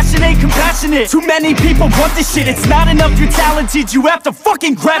 cause passion ain't compassionate. Too many people want this shit, it's not enough you're talented, you have to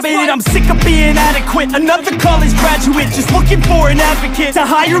fucking grab it. I'm sick of being adequate, another college graduate, just looking for an advocate to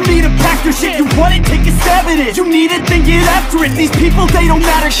hire me to pack your shit. You want it, take a stab at it, you need it, then get after it. These people, they don't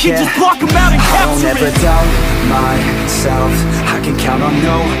matter, shit, just block them out and capture it. I don't ever doubt myself, I can count on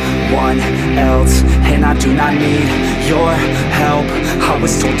no one else. And I do not need your help, I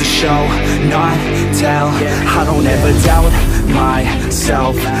was told to show, not tell. I don't ever doubt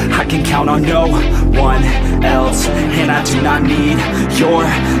myself, I can count on no one else. And I do not need your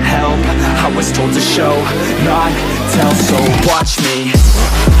help, I was told to show, not tell. So watch me.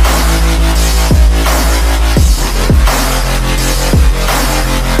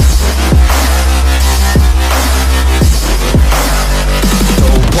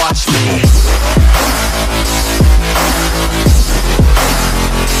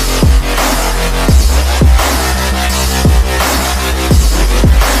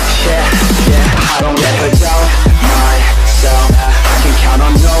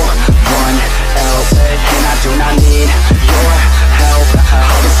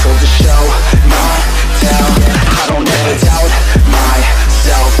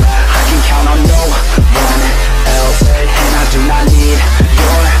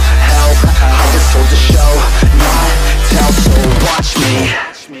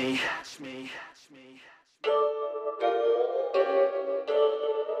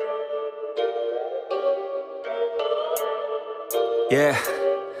 Yeah,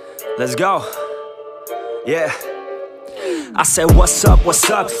 let's go. Yeah. I said, what's up,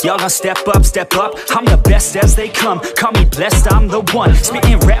 y'all gonna step up, I'm the best as they come, call me blessed, I'm the one,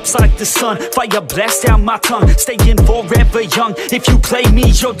 spitting raps like the sun, fire blast down my tongue, staying forever young, if you play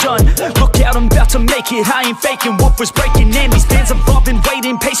me, you're done, look out, I'm about to make it, I ain't faking, wolf was breaking in, these bands have all been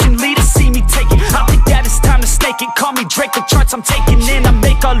waiting patiently to see me take it, I think that it's time to snake it, call me Drake, the charts I'm taking in, I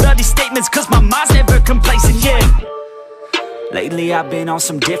make all of these statements cause my mind's never complacent, yeah. Lately I've been on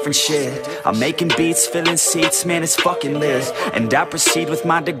some different shit, I'm making beats, filling seats, man it's fucking lit. And I proceed with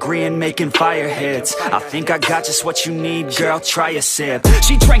my degree in making fire hits. I think I got just what you need, girl, try a sip.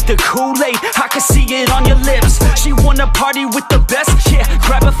 She drank the Kool-Aid, I can see it on your lips. She wanna party with the best, yeah,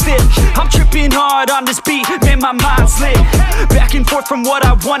 grab a fit. I'm tripping hard on this beat, man my mind's lit. Back and forth from what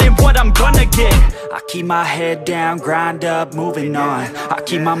I want and what I'm gonna get. I keep my head down, grind up, moving on. I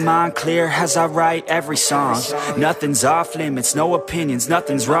keep my mind clear as I write every song. Nothing's off limits, no opinions,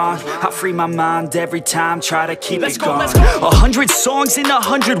 nothing's wrong. I free my mind every time, try to keep it going. 100 songs in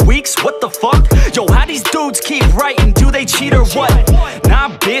 100 weeks, what the fuck? Yo, how these dudes keep writing, do they cheat or what?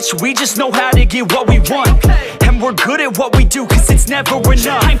 Nah bitch, we just know how to get what we want. And we're good at what we do, cause it's never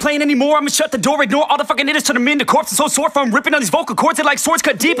enough. I ain't playing anymore, I'ma shut the door, ignore all the fucking haters, turn them into corpses. So sore from ripping on these vocal cords, they like swords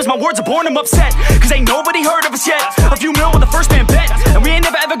cut deep as my words are born, I'm upset. Cause ain't nobody heard of us yet. A few mil with the first man bet, and we ain't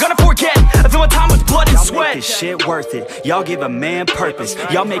never ever gonna forget. I feel my time with blood and sweat. Y'all make this shit worth it, y'all give a man purpose.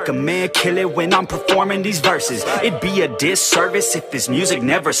 Y'all make a man kill it when I'm performing these verses. It'd be a disservice if this music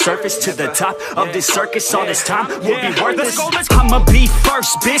never surfaced to the top of this circus. All this time will be worthless. I'ma be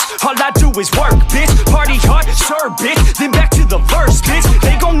first, bitch, all I do is work, bitch. Party hard, sure, bitch, then back to the verse, bitch.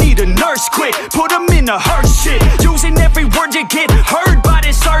 They gon' need a nurse quick, put them in a hearse shit. Using every word you get heard by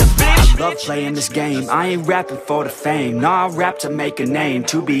this earth, bitch. I love playing this game, I ain't rapping for the fame. Nah, I rap to make a name,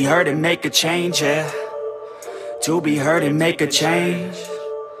 to be heard and make a change, yeah. To be heard and make a change.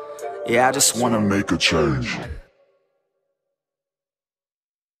 Yeah, I just wanna make a change.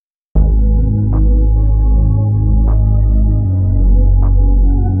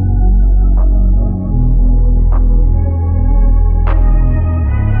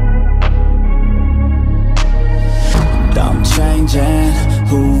 I'm changing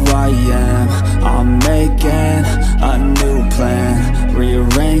who I am. I'm making a new plan,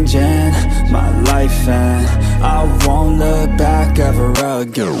 rearranging my life, and I won't look back ever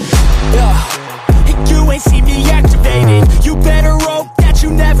again. You ain't see me activated, you better hope that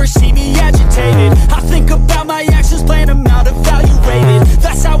you never see me agitated. I think about my actions, plan them out, evaluated.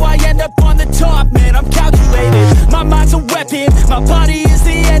 That's how I end up on the top, man, I'm calculated. My mind's a weapon, my body is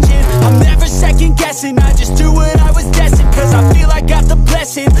the engine. I'm never second guessing, I just do what I was destined. Cause I feel I got the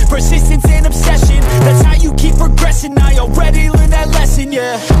blessing, persistence and obsession. That's how you keep progressing, I already learned that lesson,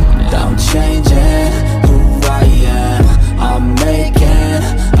 yeah. I'm changing who I am, I'm making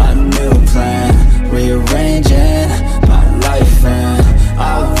a new plan, rearranging my life, and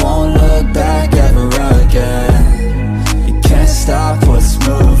I won't look back ever again. You can't stop what's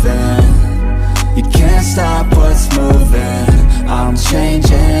moving, you can't stop what's moving. I'm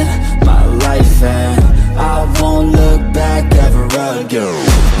changing my life, and I won't look back ever again.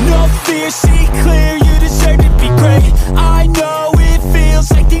 No fear, see clear, you deserve to be great. I know it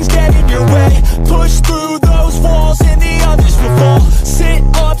feels like things get in your way. Push through those walls and the others will fall. Sit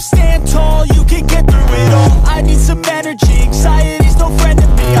up, stand tall, you can get through it all. I need some energy, anxiety's no friend to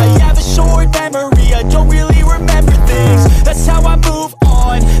me. I have a short memory, I don't really remember things. That's how I move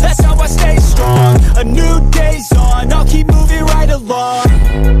on, that's how I stay strong. A new day's on, I'll keep moving right along.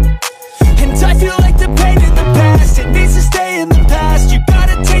 And I feel like the pain in the past, it needs to stay in the past. You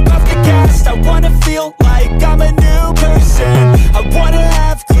gotta take off the cast. I wanna feel like I'm a new person. I wanna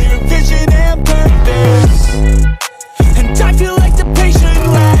have clear vision and purpose. And I feel like the pain shouldn't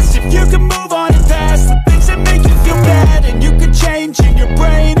last. If you can move on and past the things that make you feel bad, and you can change in your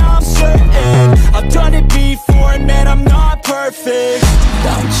brain, I'm certain. I've done it before and man, I'm not perfect.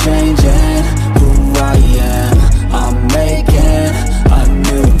 I'm changing who I am, I'm making a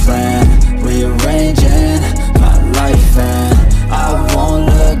new plan, rearranging my life, and I won't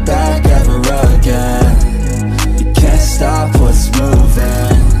look back ever again. You can't stop what's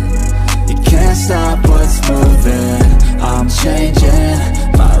moving, you can't stop what's moving. I'm changing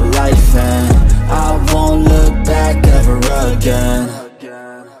my life, and I won't look back ever again.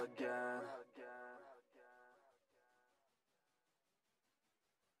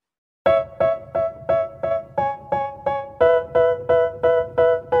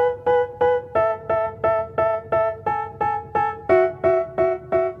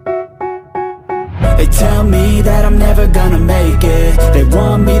 They tell me that I'm never gonna make it. They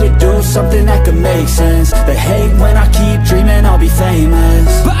want me to do something that could make sense. They hate when I keep dreaming I'll be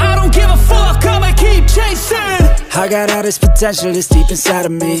famous. But I don't give a fuck, I'ma keep chasing. I got all this potential that's deep inside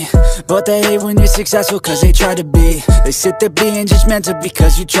of me, but they hate when you're successful cause they try to be. They sit there being judgmental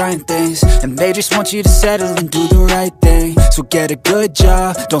because you're trying things, and they just want you to settle and do the right thing. So get a good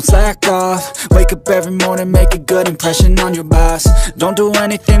job, don't slack off. Wake up every morning, make a good impression on your boss. Don't do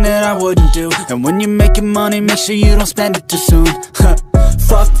anything that I wouldn't do, and when you're making money, make sure you don't spend it too soon.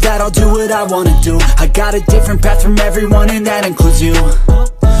 Fuck that, I'll do what I wanna do. I got a different path from everyone, and that includes you.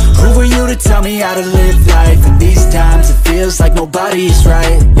 Who are you to tell me how to live life? In these times it feels like nobody is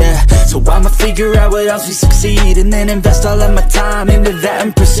right, yeah. So I'ma figure out what else we succeed, and then invest all of my time into that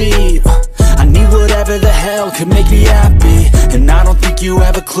and proceed. I need whatever the hell could make me happy, and I don't think you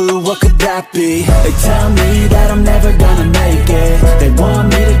have a clue what could that be. They tell me that I'm never gonna make it. They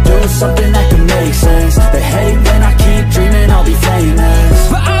want me to do something that can make sense. They hate when I keep dreaming I'll be famous.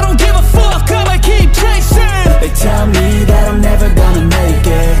 But I don't give a fuck, I'ma keep chasing. They tell me that I'm never gonna make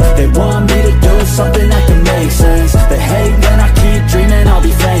it. They want me to do something that can make sense. They hate when I keep dreaming I'll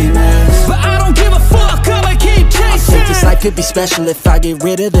be famous. But I don't give a fuck, I'ma keep chasing. I think this life could be special if I get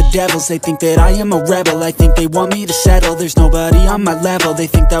rid of the devils. They think that I am a rebel, I think they want me to settle. There's nobody on my level, they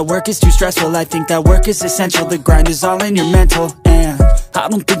think that work is too stressful. I think that work is essential, the grind is all in your mental. And I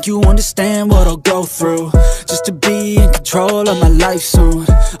don't think you understand what I'll go through just to be in control of my life soon.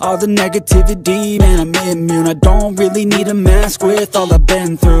 All the negativity, man, I'm immune. I don't really need a mask with all I've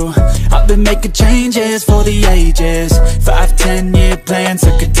been through. I've been making changes for the ages. 5-10 year plans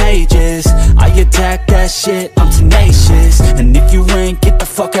are contagious. I attack that shit, I'm tenacious. And if you ain't, get the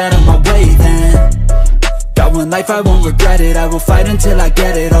fuck out of my way then. Got one life, I won't regret it. I will fight until I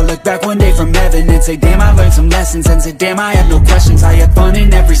get it. I'll look back one day from heaven and say damn, I learned some lessons. And say damn, I have no questions. I had fun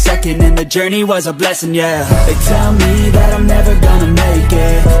in every second, and the journey was a blessing, yeah. They tell me that I'm never gonna make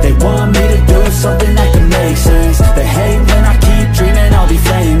it. They want me to do something that can make sense. They hate when I keep dreaming I'll be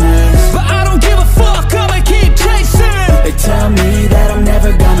famous. But I don't give a fuck, I'ma keep chasing. They tell me that I'm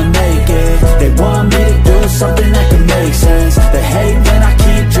never gonna make it. They want me to do something that can make sense. They hate when I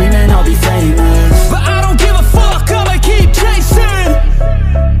keep dreaming I'll be famous. But I don't give a fuck, I'ma keep chasing.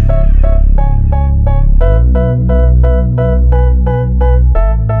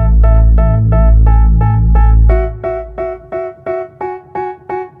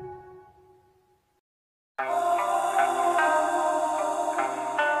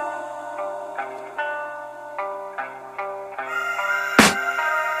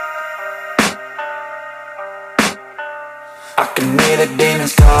 I can hear the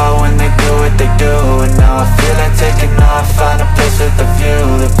demons call when they do what they do, and now I feel like taking off, find a place with a view.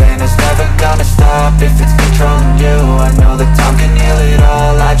 The pain is never gonna stop if it's controlling you. I know that time can heal it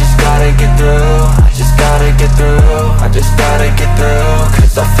all, I just gotta get through. I just gotta get through, I just gotta get through.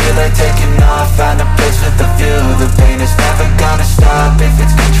 Cause I feel like taking off, find a place with a view. The pain is never gonna stop if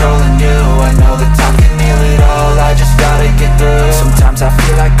it's controlling you. I know that time can heal it all, I just gotta get through. Sometimes I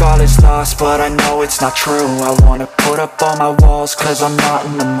feel like all is lost, but I know it's not true. I wanna put up all my walls cause I'm not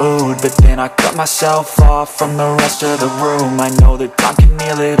in the mood, but then I cut myself off from the rest of the room. I know that time can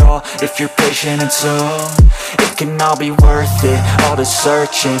heal it all if you're patient, and soon it can all be worth it, all the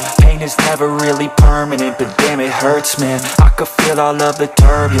searching. Pain is never really permanent, but damn it hurts, man. I could feel all of the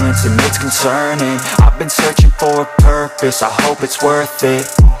turbulence and it's concerning. I've been searching for a purpose, I hope it's worth it.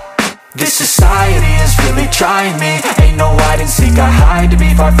 This society is really trying me. Ain't no hide and seek, I hide to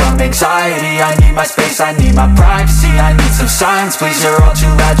be far from anxiety. I need my space, I need my privacy, I need some silence, please. You're all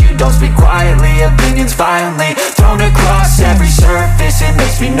too loud, you don't speak quietly. Opinions violently thrown across every surface, it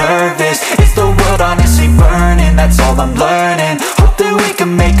makes me nervous. Is the world honestly burning? That's all I'm learning. Hope that we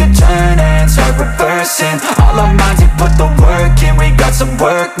can make a turn and start reversing all our minds and put the work in. We got some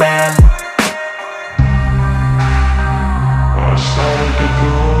work, man. I started to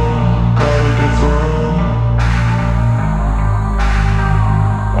go.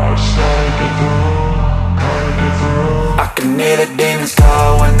 I can hear the demons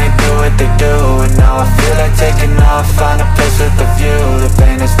call when they do what they do, and now I feel like taking off, find a place with a view. The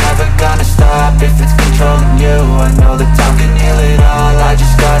pain is never gonna stop if it's controlling you. I know that time can heal it all, I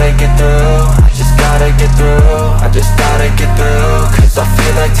just gotta get through. I just gotta get through, I just gotta get through. Cause I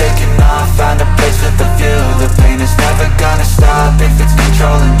feel like taking off, find a place with a view. The pain is never gonna stop if it's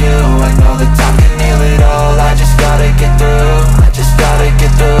controlling you. I know that time can heal it all, I just gotta get through. I just gotta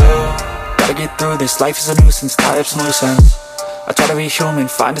get through. Gotta get through this, life is a nuisance, tie up some loose ends. I try to be human,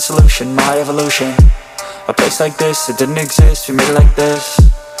 find a solution, my evolution. A place like this, it didn't exist, we made it like this.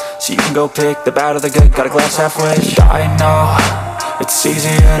 So you can go pick the bad or the good, got a glass halfway. I know, it's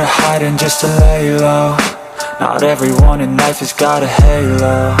easier to hide than just to lay low. Not everyone in life has got a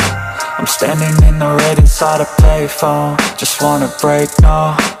halo. I'm standing in the red inside a payphone. Just wanna break,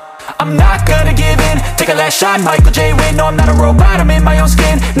 no, I'm not gonna give in. Take a last shot, Michael J. Win. No, I'm not a robot, I'm in my own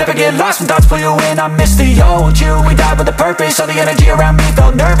skin. Never get lost when thoughts pull you in. I miss the old you, we died with a purpose. All the energy around me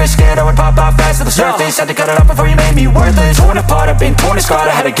felt nervous, scared I would pop out fast to the surface. Had to cut it off before you made me worthless. Torn apart, I've been torn and scarred.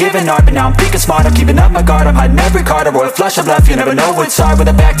 I had a given art, but now I'm thinking smart. I'm keeping up my guard, I'm hiding every card. A royal flush of left, you never know what's hard. With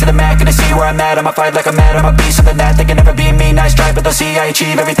a back to the mat, gonna see where I'm at. I'ma fight like I'm mad, I'ma be something that they can never be me. Nice try, but they'll see I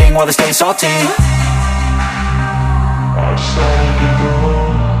achieve everything while they stay salty. I just gotta get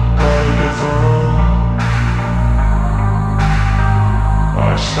through, gotta get through.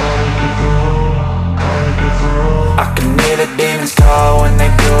 I just gotta get through, gotta get through. I can hear the demons call when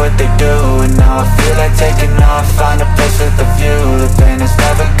they do what they do. And now I feel like taking off, find a place with a view. The pain is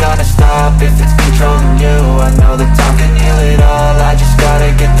never gonna stop if it's controlling you. I know that time can heal it all, I just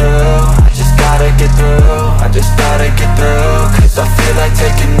gotta get through. I just gotta get through, I just gotta get through. Cause I feel like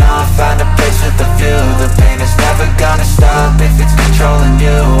taking off, find a